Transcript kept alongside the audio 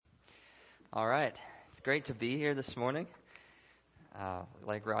All right. It's great to be here this morning.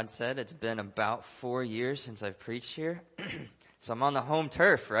 Like Rod said, it's been about 4 years since I've preached here. So I'm on the home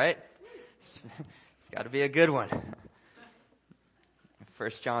turf, right? It's got to be a good one. 1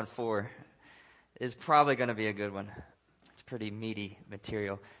 John 4 is probably going to be a good one. It's pretty meaty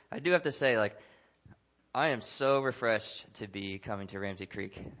material. I do have to say, I am so refreshed to be coming to Ramsey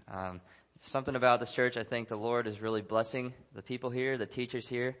Creek. Something about this church, I think the Lord is really blessing the people here, the teachers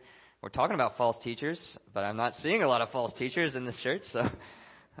here. We're talking about false teachers, but I'm not seeing a lot of false teachers in this church, so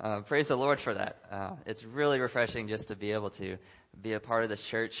praise the Lord for that. It's really refreshing just to be able to be a part of this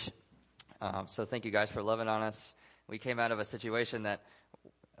church. So thank you guys for loving on us. We came out of a situation that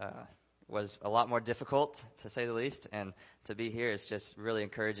was a lot more difficult, to say the least, and to be here is just really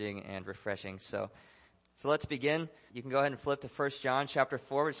encouraging and refreshing. So let's begin. You can go ahead and flip to 1 John chapter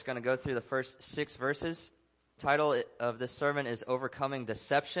 4. We're just going to go through the first 6 verses. Title of this sermon is Overcoming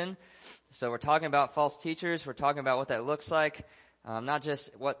Deception. So we're talking about false teachers. We're talking about what that looks like. Not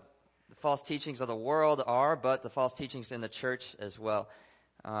just what the false teachings of the world are, but the false teachings in the church as well.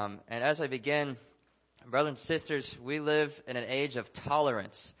 And as I begin, brothers and sisters, we live in an age of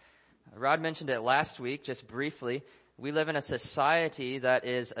tolerance. Rod mentioned it last week, just briefly. We live in a society that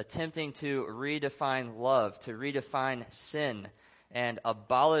is attempting to redefine love, to redefine sin, and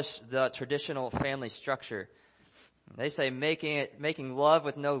abolish the traditional family structure. They say making love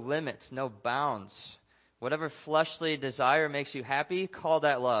with no limits, no bounds. Whatever fleshly desire makes you happy, call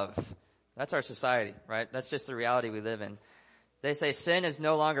that love. That's our society, right? That's just the reality we live in. They say sin is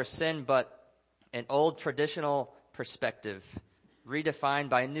no longer sin, but an old traditional perspective, redefined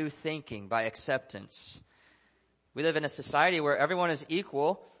by new thinking, by acceptance. We live in a society where everyone is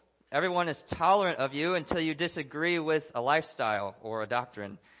equal. Everyone is tolerant of you until you disagree with a lifestyle or a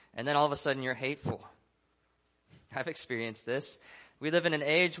doctrine. And then all of a sudden you're hateful. I've experienced this. We live in an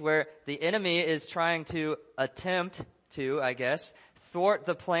age where the enemy is trying to attempt to, thwart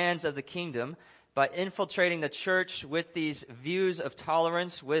the plans of the kingdom by infiltrating the church with these views of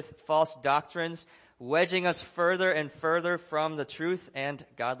tolerance, with false doctrines, wedging us further and further from the truth and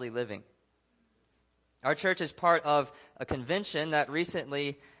godly living. Our church is part of a convention that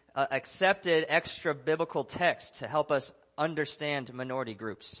recently accepted extra biblical text to help us understand minority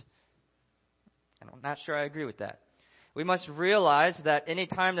groups. And I'm not sure I agree with that. We must realize that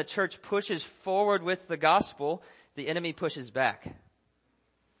anytime the church pushes forward with the gospel, the enemy pushes back.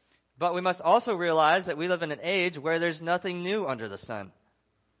 But we must also realize that we live in an age where there's nothing new under the sun.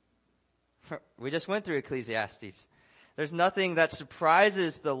 We just went through Ecclesiastes. There's nothing that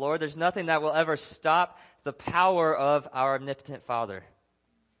surprises the Lord. There's nothing that will ever stop the power of our omnipotent Father.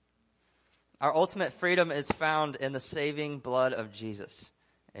 Our ultimate freedom is found in the saving blood of Jesus.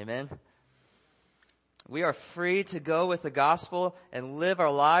 Amen. We are free to go with the gospel and live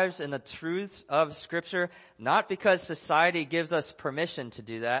our lives in the truths of Scripture, not because society gives us permission to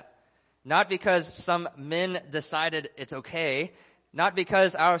do that, not because some men decided it's okay, not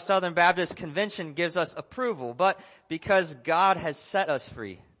because our Southern Baptist Convention gives us approval, but because God has set us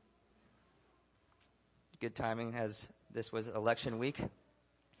free. Good timing as this was election week.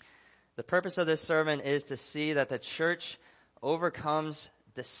 The purpose of this sermon is to see that the church overcomes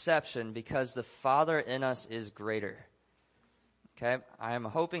deception because the Father in us is greater. Okay? I am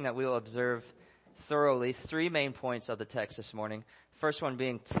hoping that we will observe thoroughly 3 main points of the text this morning. First one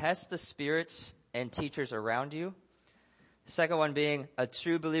being, test the spirits and teachers around you. Second one being, a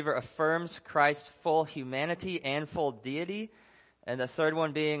true believer affirms Christ's full humanity and full deity. And the third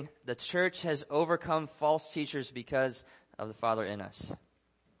one being, the church has overcome false teachers because of the Father in us.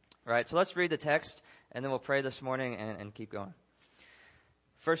 All right, so let's read the text, and then we'll pray this morning and keep going.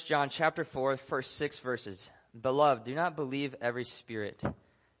 1 John chapter 4, first 6 verses. Beloved, do not believe every spirit,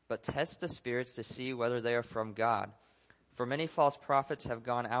 but test the spirits to see whether they are from God. For many false prophets have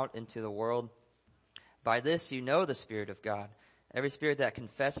gone out into the world. By this you know the Spirit of God. Every spirit that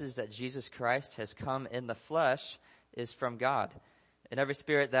confesses that Jesus Christ has come in the flesh is from God. And every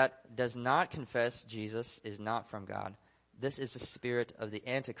spirit that does not confess Jesus is not from God. This is the spirit of the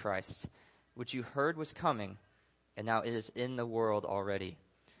Antichrist, which you heard was coming, and now it is in the world already.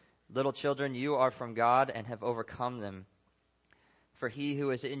 Little children, you are from God and have overcome them. For he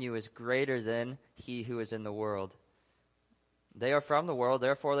who is in you is greater than he who is in the world. They are from the world,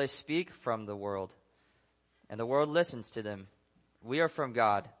 therefore they speak from the world. And the world listens to them. We are from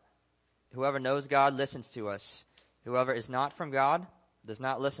God. Whoever knows God listens to us. Whoever is not from God does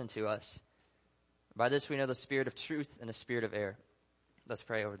not listen to us. By this we know the spirit of truth and the spirit of error. Let's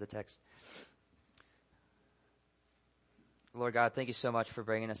pray over the text. Lord God, thank you so much for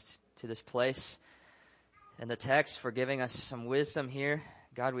bringing us to this place and the text, for giving us some wisdom here.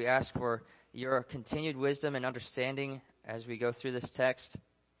 God, we ask for your continued wisdom and understanding as we go through this text,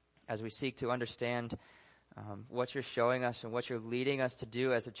 as we seek to understand what you're showing us and what you're leading us to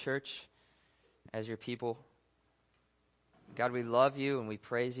do as a church, as your people. God, we love you and we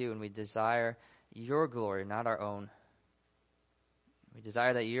praise you and we desire your glory, not our own. We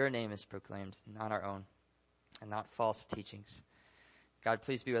desire that your name is proclaimed, not our own, and not false teachings. God,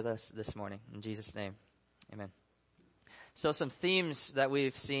 please be with us this morning. In Jesus' name, amen. So some themes that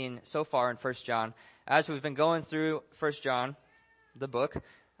we've seen so far in 1 John. As we've been going through 1 John, the book,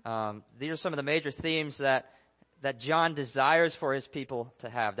 these are some of the major themes that John desires for his people to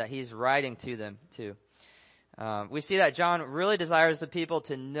have, that he's writing to them too. We see that John really desires the people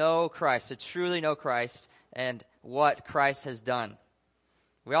to know Christ, to truly know Christ and what Christ has done.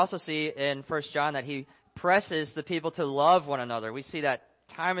 We also see in 1 John that he presses the people to love one another. We see that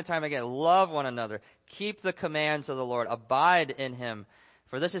time and time again. Love one another. Keep the commands of the Lord. Abide in him.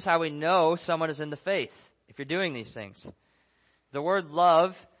 For this is how we know someone is in the faith, if you're doing these things. The word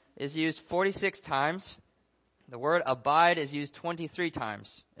love is used 46 times. The word abide is used 23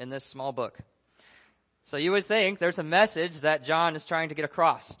 times in this small book. So you would think there's a message that John is trying to get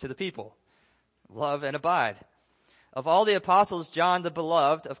across to the people. Love and abide. Of all the apostles, John, the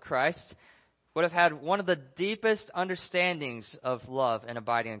beloved of Christ, would have had one of the deepest understandings of love and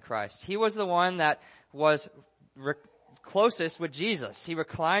abiding in Christ. He was the one that was closest with Jesus. He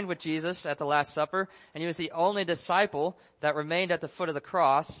reclined with Jesus at the Last Supper, and he was the only disciple that remained at the foot of the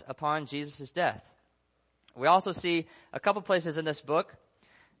cross upon Jesus' death. We also see a couple places in this book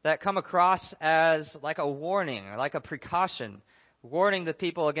that come across as like a warning, or like a precaution, warning the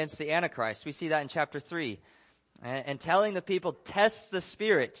people against the Antichrist. We see that in chapter 3. And telling the people, test the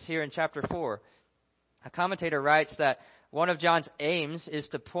spirits here in chapter 4. A commentator writes that one of John's aims is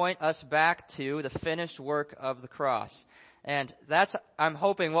to point us back to the finished work of the cross. And that's, I'm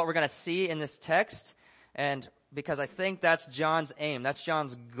hoping, what we're going to see in this text. And because I think that's John's aim. That's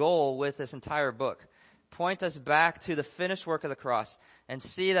John's goal with this entire book. Point us back to the finished work of the cross and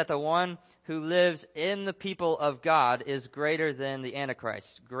see that the one who lives in the people of God is greater than the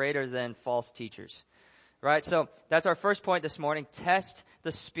Antichrist, greater than false teachers. Right, so that's our first point this morning. Test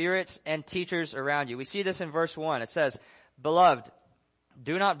the spirits and teachers around you. We see this in verse 1. It says, Beloved,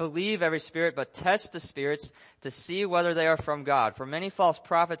 do not believe every spirit, but test the spirits to see whether they are from God. For many false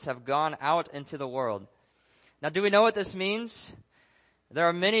prophets have gone out into the world. Now, do we know what this means? There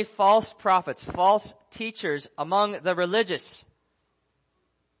are many false prophets, false teachers among the religious,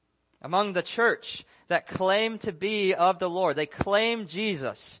 among the church, that claim to be of the Lord. They claim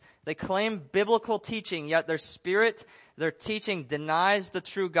Jesus. They claim biblical teaching, yet their spirit, their teaching denies the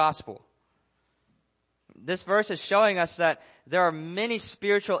true gospel. This verse is showing us that there are many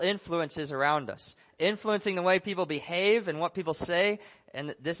spiritual influences around us, influencing the way people behave and what people say,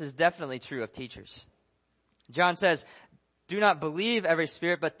 and this is definitely true of teachers. John says, do not believe every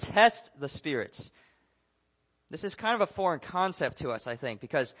spirit, but test the spirits. This is kind of a foreign concept to us, I think,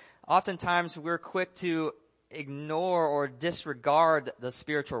 because oftentimes we're quick to ignore or disregard the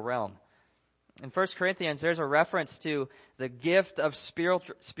spiritual realm. In 1 Corinthians, there's a reference to the gift of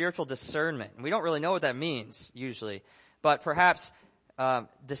spiritual discernment. We don't really know what that means, usually. But perhaps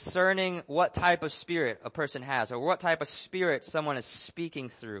discerning what type of spirit a person has, or what type of spirit someone is speaking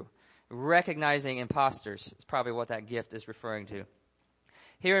through. Recognizing imposters is probably what that gift is referring to.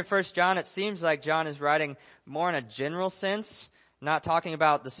 Here in 1 John, it seems like John is writing more in a general sense, not talking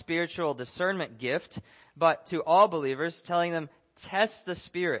about the spiritual discernment gift, but to all believers, telling them, test the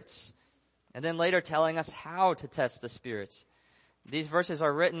spirits. And then later telling us how to test the spirits. These verses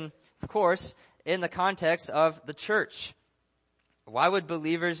are written, of course, in the context of the church. Why would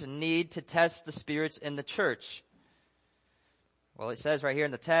believers need to test the spirits in the church? Well, it says right here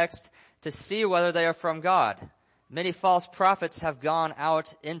in the text, to see whether they are from God. Many false prophets have gone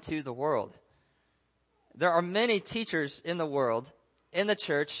out into the world. There are many teachers in the world, in the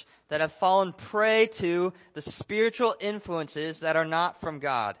church, that have fallen prey to the spiritual influences that are not from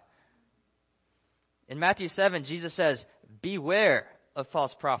God. In Matthew 7, Jesus says, beware of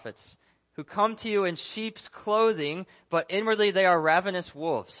false prophets who come to you in sheep's clothing, but inwardly they are ravenous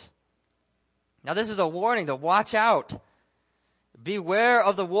wolves. Now this is a warning to watch out. Beware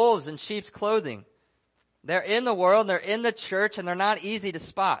of the wolves in sheep's clothing. They're in the world, they're in the church, and they're not easy to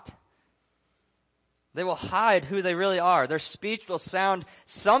spot. They will hide who they really are. Their speech will sound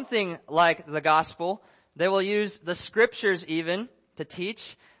something like the gospel. They will use the scriptures even to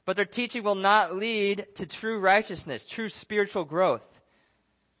teach, but their teaching will not lead to true righteousness, true spiritual growth.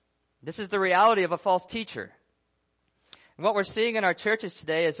 This is the reality of a false teacher. And what we're seeing in our churches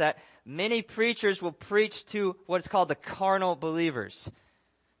today is that many preachers will preach to what is called the carnal believers.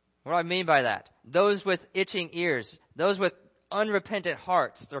 What do I mean by that? Those with itching ears, those with unrepentant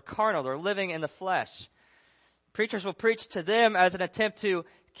hearts. They're carnal. They're living in the flesh. Preachers will preach to them as an attempt to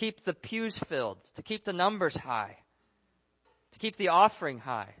keep the pews filled, to keep the numbers high, to keep the offering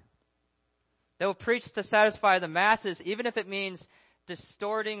high. They will preach to satisfy the masses, even if it means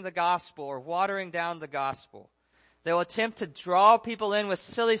distorting the gospel or watering down the gospel. They will attempt to draw people in with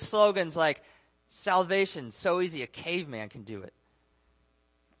silly slogans like, salvation, so easy, a caveman can do it.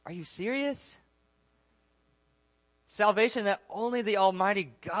 Are you serious? Salvation that only the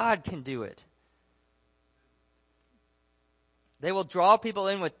Almighty God can do it. They will draw people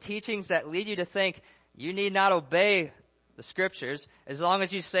in with teachings that lead you to think you need not obey the scriptures. As long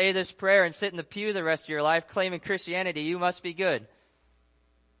as you say this prayer and sit in the pew the rest of your life claiming Christianity, you must be good.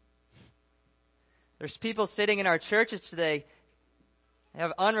 There's people sitting in our churches today who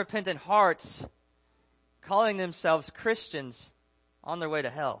have unrepentant hearts calling themselves Christians on their way to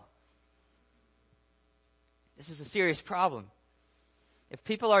hell. This is a serious problem. If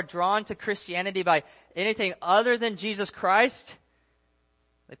people are drawn to Christianity by anything other than Jesus Christ,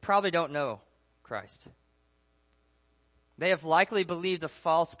 they probably don't know Christ. They have likely believed a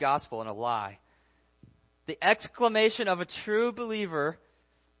false gospel and a lie. The exclamation of a true believer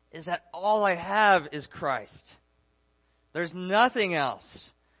is that all I have is Christ. There's nothing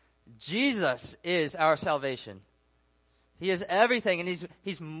else. Jesus is our salvation. He is everything, and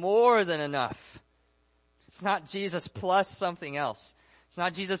He's more than enough. It's not Jesus plus something else. It's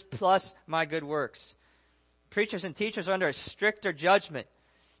not Jesus plus my good works. Preachers and teachers are under a stricter judgment.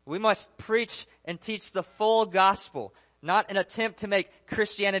 We must preach and teach the full gospel, not an attempt to make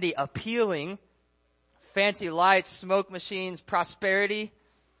Christianity appealing, fancy lights, smoke machines, prosperity.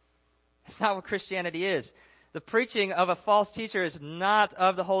 That's not what Christianity is. The preaching of a false teacher is not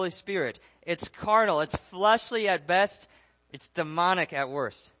of the Holy Spirit. It's carnal. It's fleshly at best. It's demonic at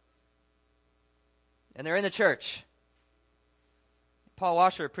worst. And they're in the church. Paul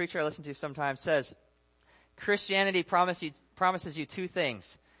Washer, a preacher I listen to sometimes, says, Christianity promises you two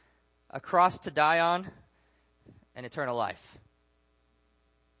things: a cross to die on and eternal life.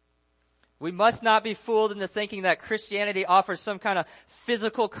 We must not be fooled into thinking that Christianity offers some kind of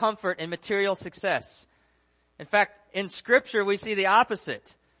physical comfort and material success. In fact, in Scripture we see the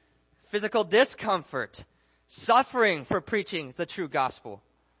opposite. Physical discomfort, suffering for preaching the true gospel.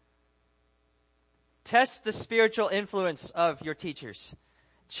 Test the spiritual influence of your teachers.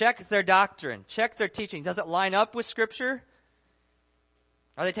 Check their doctrine. Check their teaching. Does it line up with Scripture?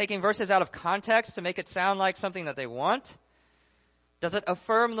 Are they taking verses out of context to make it sound like something that they want? Does it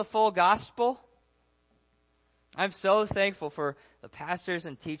affirm the full gospel? I'm so thankful for the pastors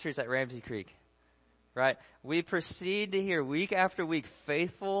and teachers at Ramsey Creek. Right? We proceed to hear week after week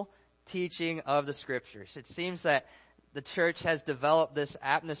faithful teaching of the Scriptures. It seems that the church has developed this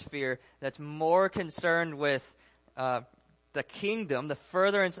atmosphere that's more concerned with the kingdom, the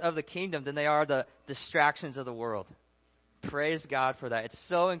furtherance of the kingdom, than they are the distractions of the world. Praise God for that. It's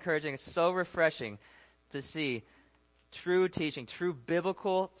so encouraging. It's so refreshing to see true teaching, true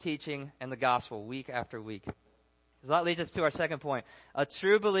biblical teaching and the gospel week after week. So that leads us to our second point. A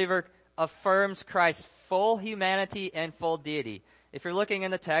true believer affirms Christ's full humanity and full deity. If you're looking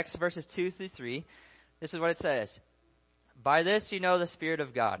in the text, verses 2 through 3, this is what it says. By this you know the Spirit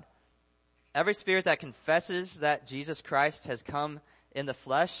of God. Every spirit that confesses that Jesus Christ has come in the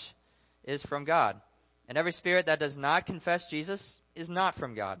flesh is from God. And every spirit that does not confess Jesus is not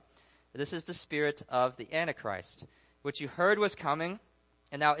from God. This is the spirit of the Antichrist, which you heard was coming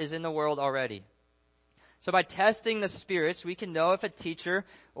and now is in the world already. So by testing the spirits, we can know if a teacher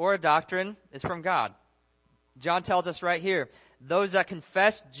or a doctrine is from God. John tells us right here, those that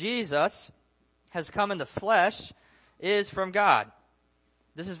confess Jesus has come in the flesh is from God.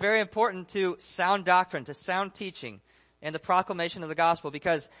 This is very important to sound doctrine, to sound teaching, and the proclamation of the gospel,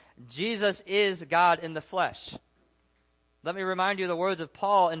 because Jesus is God in the flesh. Let me remind you of the words of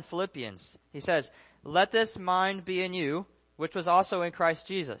Paul in Philippians. He says, let this mind be in you, which was also in Christ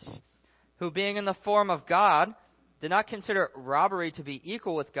Jesus, who being in the form of God, did not consider robbery to be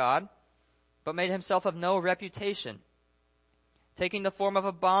equal with God, but made himself of no reputation, taking the form of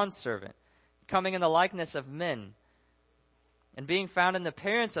a bondservant, coming in the likeness of men, and being found in the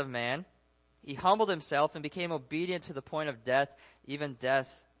appearance of man, he humbled himself and became obedient to the point of death, even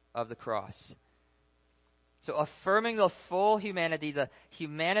death of the cross. So affirming the full humanity, the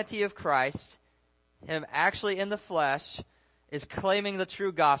humanity of Christ, him actually in the flesh, is claiming the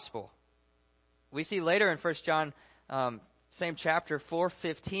true gospel. We see later in 1 John, same chapter,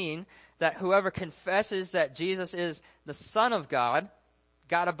 4:15, that whoever confesses that Jesus is the Son of God,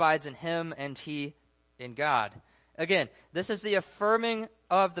 God abides in him and he in God. Again, this is the affirming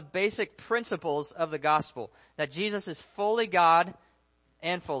of the basic principles of the gospel, that Jesus is fully God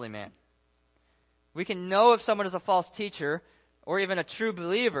and fully man. We can know if someone is a false teacher or even a true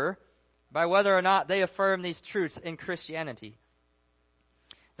believer by whether or not they affirm these truths in Christianity.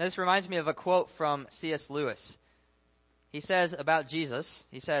 Now, this reminds me of a quote from C.S. Lewis. He says about Jesus,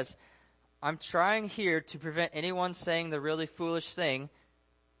 he says, "I'm trying here to prevent anyone saying the really foolish thing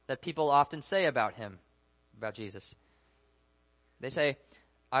that people often say about him," about Jesus. They say,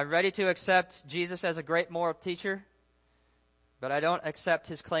 "I'm ready to accept Jesus as a great moral teacher, but I don't accept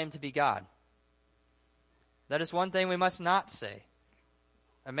his claim to be God." That is one thing we must not say.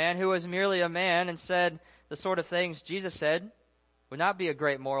 A man who was merely a man and said the sort of things Jesus said would not be a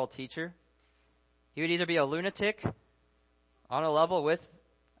great moral teacher. He would either be a lunatic on a level with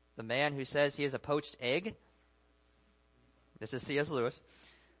the man who says he is a poached egg. This is C.S. Lewis.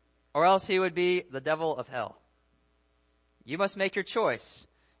 Or else he would be the devil of hell. You must make your choice.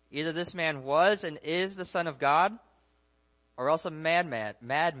 Either this man was and is the Son of God, or else a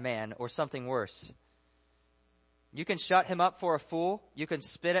madman, or something worse. You can shut him up for a fool, you can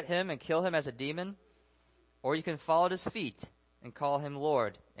spit at him and kill him as a demon, or you can fall at his feet and call him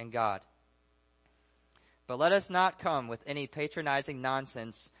Lord and God. But let us not come with any patronizing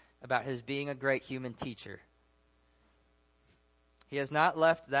nonsense about his being a great human teacher. He has not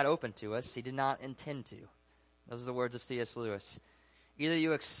left that open to us. He did not intend to. Those are the words of C.S. Lewis. Either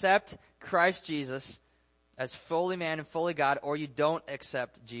you accept Christ Jesus as fully man and fully God, or you don't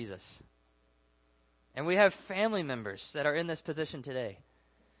accept Jesus. And we have family members that are in this position today.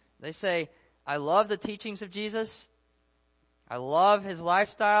 They say, "I love the teachings of Jesus. I love his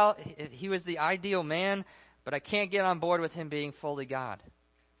lifestyle. He was the ideal man, but I can't get on board with him being fully God."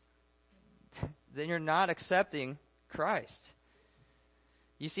 Then you're not accepting Christ.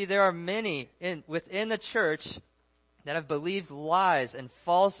 You see, there are many within the church that have believed lies and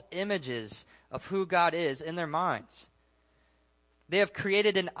false images of who God is in their minds. They have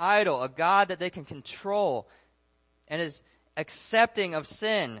created an idol, a God that they can control, and is accepting of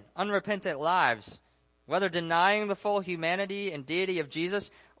sin, unrepentant lives, whether denying the full humanity and deity of Jesus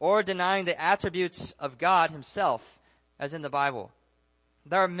or denying the attributes of God himself, as in the Bible.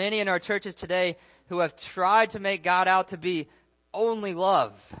 There are many in our churches today who have tried to make God out to be only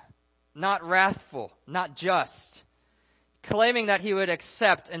love, not wrathful, not just, claiming that he would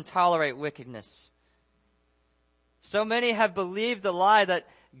accept and tolerate wickedness. So many have believed the lie that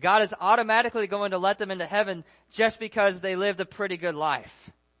God is automatically going to let them into heaven just because they lived a pretty good life.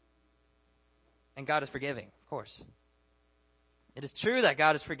 And God is forgiving, of course. It is true that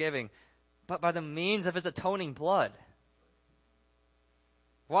God is forgiving, but by the means of his atoning blood.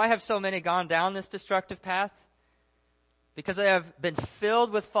 Why have so many gone down this destructive path? Because they have been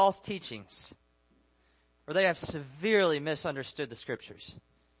filled with false teachings, or they have severely misunderstood the scriptures.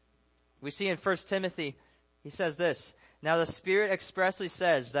 We see in 1 Timothy, he says this, "Now the Spirit expressly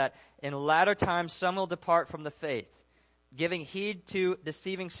says that in latter times some will depart from the faith, giving heed to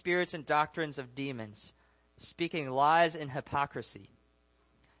deceiving spirits and doctrines of demons, speaking lies in hypocrisy,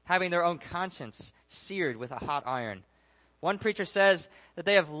 having their own conscience seared with a hot iron." One preacher says that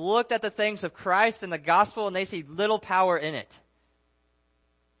they have looked at the things of Christ and the gospel and they see little power in it,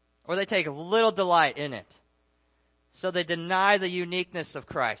 or they take little delight in it. So they deny the uniqueness of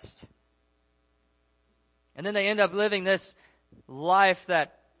Christ. And then they end up living this life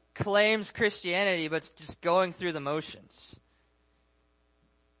that claims Christianity, but just going through the motions.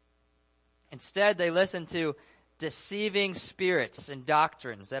 Instead, they listen to deceiving spirits and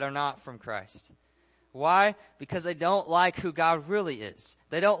doctrines that are not from Christ. Why? Because they don't like who God really is.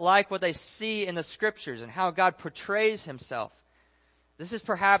 They don't like what they see in the scriptures and how God portrays himself. This is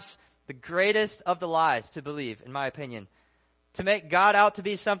perhaps the greatest of the lies to believe, in my opinion. To make God out to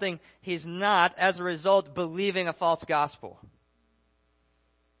be something he's not, as a result, believing a false gospel.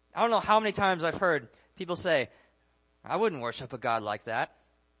 I don't know how many times I've heard people say, "I wouldn't worship a God like that."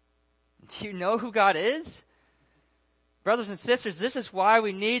 Do you know who God is? Brothers and sisters, this is why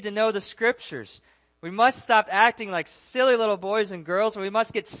we need to know the scriptures. We must stop acting like silly little boys and girls, and we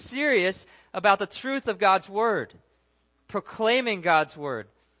must get serious about the truth of God's word, proclaiming God's word.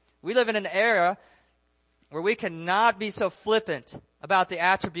 We live in an era where we cannot be so flippant about the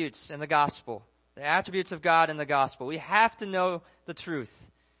attributes in the gospel, the attributes of God in the gospel. We have to know the truth.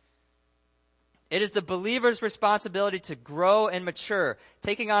 It is the believer's responsibility to grow and mature,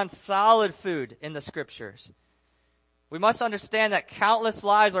 taking on solid food in the scriptures. We must understand that countless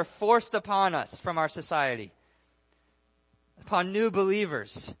lies are forced upon us from our society, upon new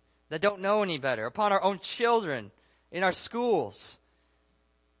believers that don't know any better, upon our own children, in our schools.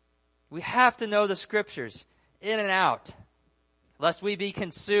 We have to know the scriptures in and out. lest we be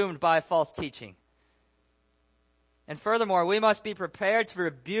consumed by false teaching. And furthermore, we must be prepared to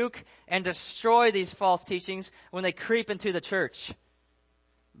rebuke and destroy these false teachings when they creep into the church.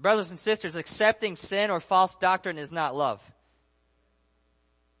 Brothers and sisters, accepting sin or false doctrine is not love.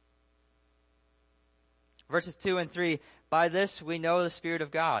 Verses 2 and 3, by this we know the Spirit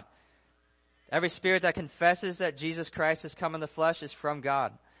of God. Every spirit that confesses that Jesus Christ has come in the flesh is from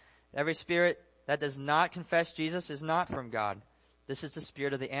God. Every spirit that does not confess Jesus is not from God. This is the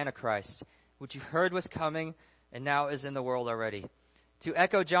spirit of the Antichrist, which you heard was coming and now is in the world already. To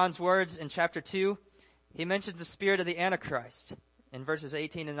echo John's words in chapter 2, he mentions the spirit of the Antichrist in verses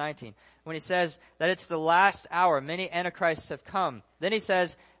 18 and 19. When he says that it's the last hour, many Antichrists have come. Then he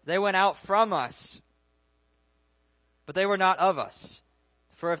says, they went out from us, but they were not of us.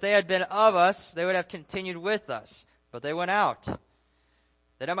 For if they had been of us, they would have continued with us. But they went out,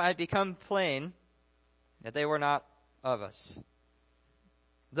 that it might become plain that they were not of us.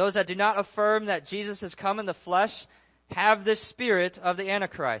 Those that do not affirm that Jesus has come in the flesh have this spirit of the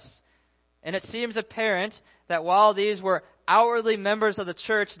Antichrist. And it seems apparent that while these were outwardly members of the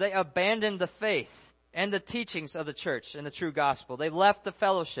church, they abandoned the faith and the teachings of the church and the true gospel. They left the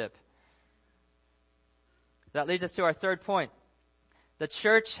fellowship. That leads us to our third point. The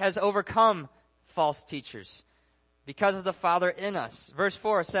church has overcome false teachers because of the Father in us. Verse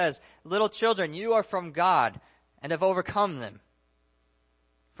 4 says, little children, you are from God and have overcome them.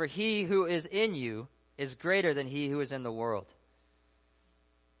 For he who is in you is greater than he who is in the world.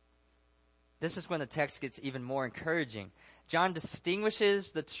 This is when the text gets even more encouraging. John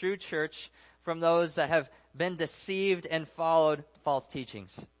distinguishes the true church from those that have been deceived and followed false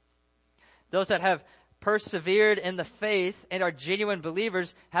teachings. Those that have persevered in the faith and are genuine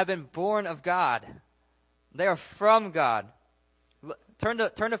believers have been born of God. They are from God. Turn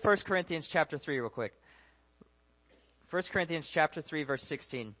to 1 Corinthians chapter 3 real quick. 1 Corinthians chapter 3 verse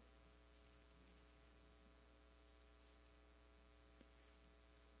 16.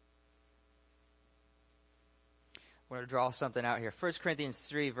 I want to draw something out here. 1 Corinthians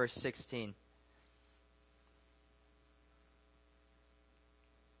 3 verse 16.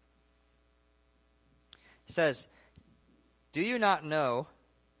 It says, do you not know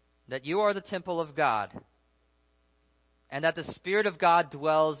that you are the temple of God and that the Spirit of God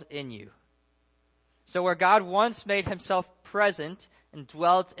dwells in you? So where God once made himself present and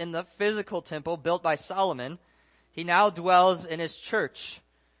dwelt in the physical temple built by Solomon, he now dwells in his church.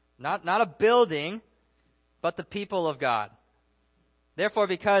 Not a building, but the people of God. Therefore,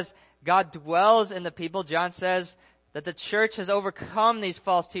 because God dwells in the people, John says that the church has overcome these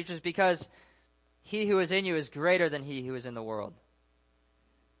false teachers because he who is in you is greater than he who is in the world.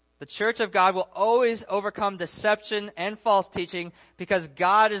 The church of God will always overcome deception and false teaching because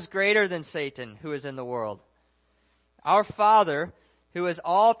God is greater than Satan who is in the world. Our Father, who is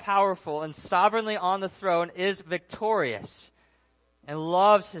all powerful and sovereignly on the throne, is victorious and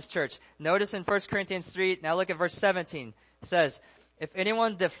loves his church. Notice in 1 Corinthians 3, now look at verse 17. It says, if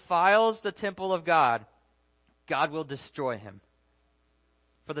anyone defiles the temple of God, God will destroy him.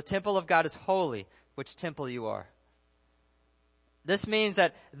 For the temple of God is holy, which temple you are. This means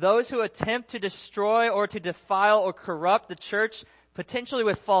that those who attempt to destroy or to defile or corrupt the church, potentially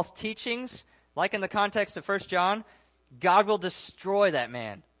with false teachings, like in the context of 1 John, God will destroy that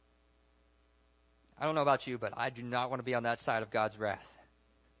man. I don't know about you, but I do not want to be on that side of God's wrath.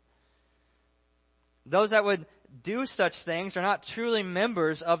 Those that would do such things are not truly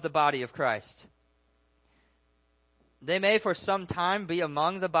members of the body of Christ. They may for some time be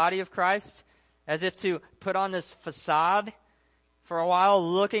among the body of Christ, as if to put on this facade for a while,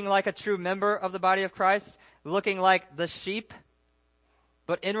 looking like a true member of the body of Christ, looking like the sheep,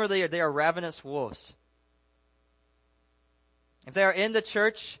 but inwardly they are ravenous wolves. If they are in the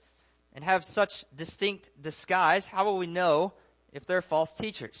church and have such distinct disguise, how will we know if they're false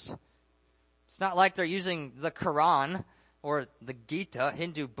teachers? It's not like they're using the Quran or the Gita,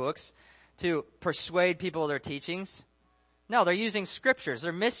 Hindu books, to persuade people of their teachings. No, they're using scriptures.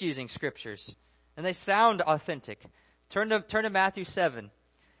 They're misusing scriptures. And they sound authentic. Turn to Matthew 7.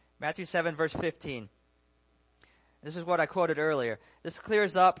 Matthew 7 verse 15. This is what I quoted earlier. This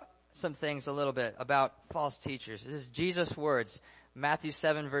clears up some things a little bit about false teachers. This is Jesus' words. Matthew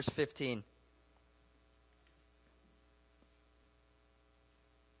 7 verse 15.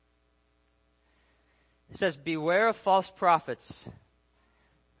 It says, beware of false prophets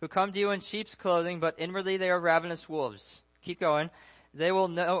who come to you in sheep's clothing, but inwardly they are ravenous wolves. Keep going.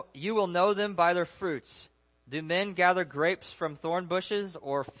 You will know them by their fruits. Do men gather grapes from thorn bushes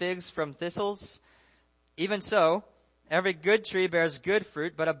or figs from thistles? Even so, every good tree bears good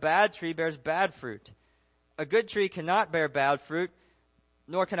fruit, but a bad tree bears bad fruit. A good tree cannot bear bad fruit,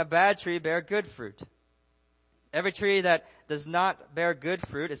 nor can a bad tree bear good fruit. Every tree that does not bear good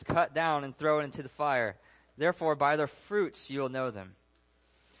fruit is cut down and thrown into the fire. Therefore, by their fruits you will know them.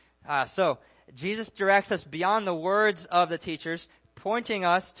 So, Jesus directs us beyond the words of the teachers, pointing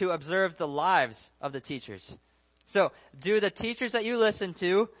us to observe the lives of the teachers. So, do the teachers that you listen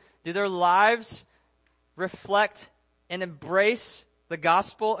to, do their lives reflect and embrace the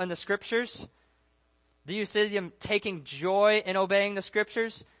gospel and the scriptures? Do you see them taking joy in obeying the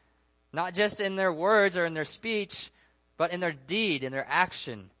scriptures? Not just in their words or in their speech, but in their deed, in their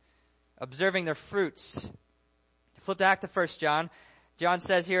action, observing their fruits. Flip back to 1 John. John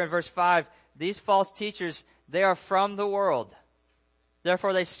says here in verse 5, these false teachers, they are from the world.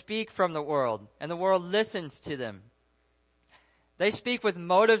 Therefore they speak from the world, and the world listens to them. They speak with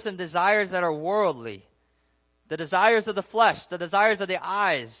motives and desires that are worldly. The desires of the flesh, the desires of the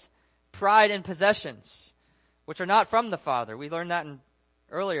eyes, pride in possessions, which are not from the Father. We learned that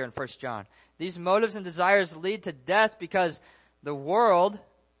earlier in 1 John. These motives and desires lead to death because the world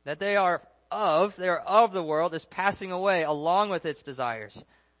that they are of the world, is passing away along with its desires.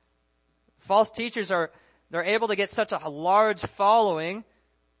 False teachers they're able to get such a large following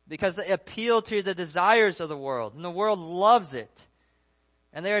because they appeal to the desires of the world, and the world loves it.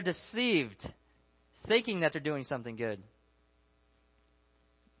 And they are deceived, thinking that they're doing something good.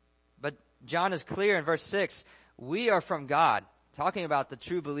 But John is clear in verse 6, we are from God. Talking about the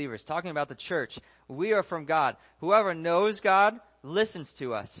true believers, talking about the church. We are from God. Whoever knows God listens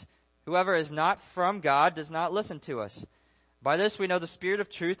to us. Whoever is not from God does not listen to us. By this we know the spirit of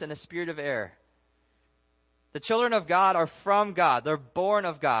truth and the spirit of error. The children of God are from God. They're born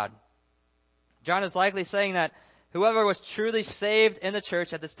of God. John is likely saying that whoever was truly saved in the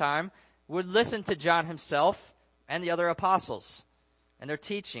church at this time would listen to John himself and the other apostles and their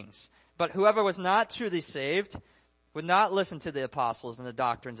teachings. But whoever was not truly saved would not listen to the apostles and the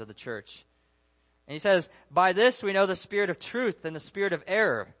doctrines of the church. And he says, by this we know the spirit of truth and the spirit of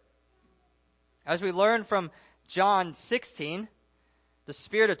error. As we learn from John 16, the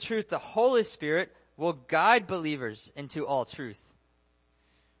Spirit of truth, the Holy Spirit, will guide believers into all truth.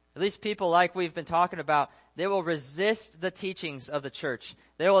 At least people like we've been talking about, they will resist the teachings of the church.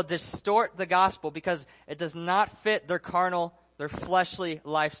 They will distort the gospel because it does not fit their carnal, their fleshly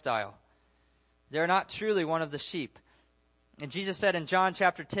lifestyle. They're not truly one of the sheep. And Jesus said in John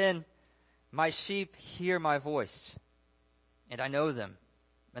chapter 10, my sheep hear my voice, and I know them,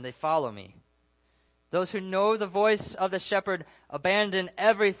 and they follow me. Those who know the voice of the shepherd abandon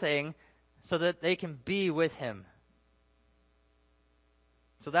everything so that they can be with him.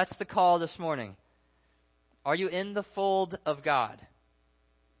 So that's the call this morning. Are you in the fold of God?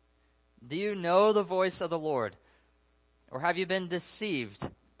 Do you know the voice of the Lord? Or have you been deceived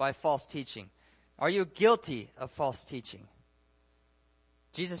by false teaching? Are you guilty of false teaching?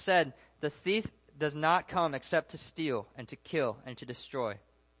 Jesus said, the thief does not come except to steal and to kill and to destroy.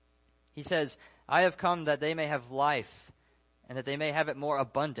 He says, I have come that they may have life and that they may have it more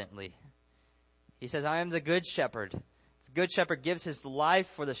abundantly. He says, I am the good shepherd. The good shepherd gives his life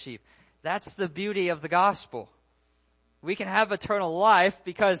for the sheep. That's the beauty of the gospel. We can have eternal life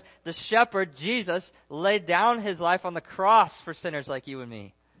because the shepherd, Jesus, laid down his life on the cross for sinners like you and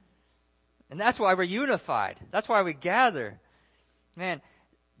me. And that's why we're unified. That's why we gather. Man,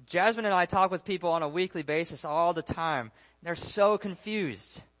 Jasmine and I talk with people on a weekly basis all the time. They're so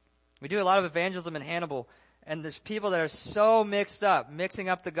confused. We do a lot of evangelism in Hannibal, and there's people that are so mixed up, mixing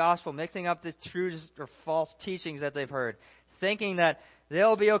up the gospel, mixing up the true or false teachings that they've heard, thinking that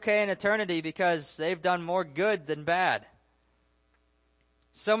they'll be okay in eternity because they've done more good than bad.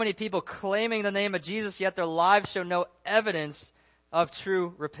 So many people claiming the name of Jesus, yet their lives show no evidence of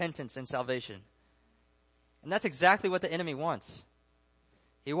true repentance and salvation. And that's exactly what the enemy wants.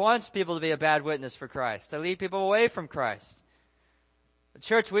 He wants people to be a bad witness for Christ, to lead people away from Christ.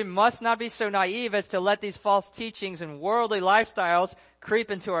 Church, we must not be so naive as to let these false teachings and worldly lifestyles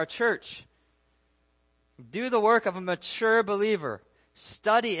creep into our church. Do the work of a mature believer.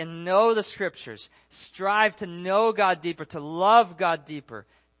 Study and know the scriptures. Strive to know God deeper, to love God deeper.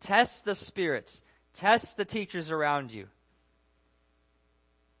 Test the spirits. Test the teachers around you.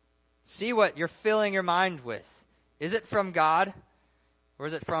 See what you're filling your mind with. Is it from God or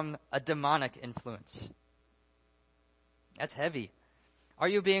is it from a demonic influence? That's heavy. Are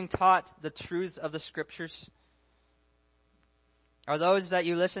you being taught the truths of the scriptures? Are those that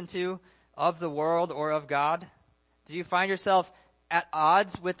you listen to of the world or of God? Do you find yourself at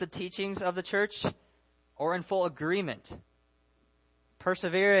odds with the teachings of the church or in full agreement,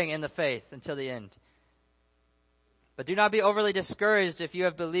 persevering in the faith until the end? But do not be overly discouraged if you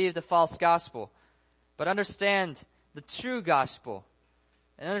have believed a false gospel. but understand the true gospel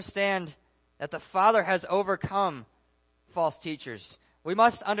and understand that the Father has overcome false teachers. We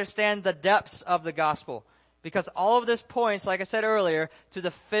must understand the depths of the gospel because all of this points, like I said earlier, to the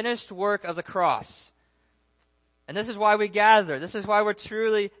finished work of the cross. And this is why we gather. This is why we're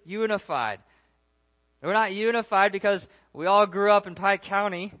truly unified. We're not unified because we all grew up in Pike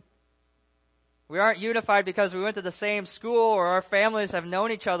County. We aren't unified because we went to the same school or our families have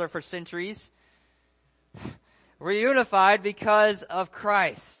known each other for centuries. We're unified because of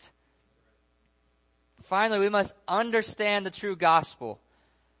Christ. Finally, we must understand the true gospel.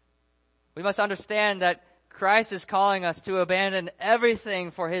 We must understand that Christ is calling us to abandon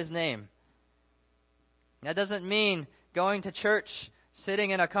everything for His name. That doesn't mean going to church,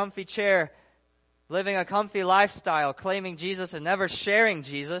 sitting in a comfy chair, living a comfy lifestyle, claiming Jesus and never sharing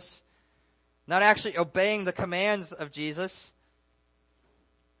Jesus, not actually obeying the commands of Jesus.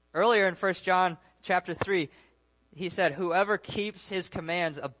 Earlier in 1 John chapter 3, he said, whoever keeps His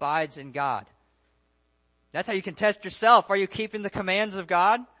commands abides in God. That's how you can test yourself. Are you keeping the commands of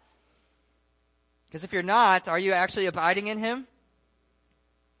God? Because if you're not, are you actually abiding in Him?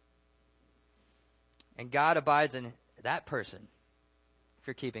 And God abides in that person if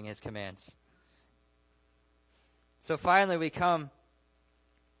you're keeping His commands. So finally we come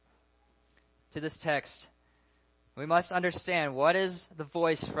to this text. We must understand what is the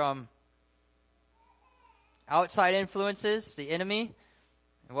voice from outside influences, the enemy,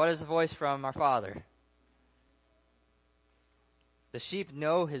 and what is the voice from our Father. The sheep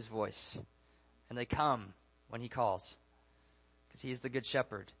know His voice, and they come when He calls, because He is the good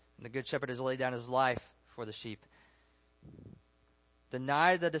shepherd, and the good shepherd has laid down His life for the sheep.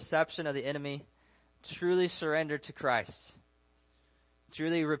 Deny the deception of the enemy, truly surrender to Christ,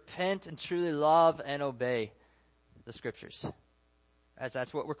 truly repent and truly love and obey the Scriptures, as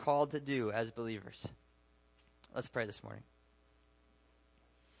that's what we're called to do as believers. Let's pray this morning.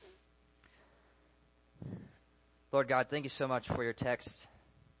 Lord God, thank you so much for your text.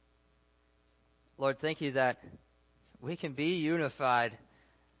 Lord, thank you that we can be unified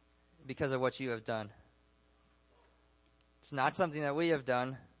because of what you have done. It's not something that we have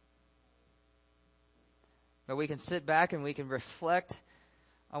done, but we can sit back and we can reflect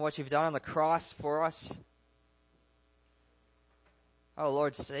on what you've done on the cross for us. Oh,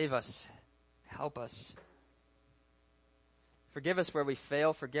 Lord, save us. Help us. Forgive us where we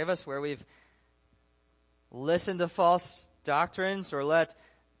fail. Forgive us where we've listened to false doctrines or let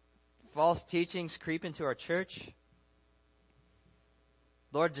false teachings creep into our church.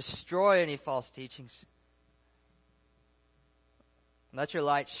 Lord, destroy any false teachings. Let your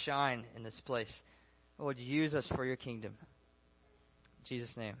light shine in this place. Lord, use us for your kingdom. In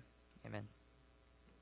Jesus' name, amen.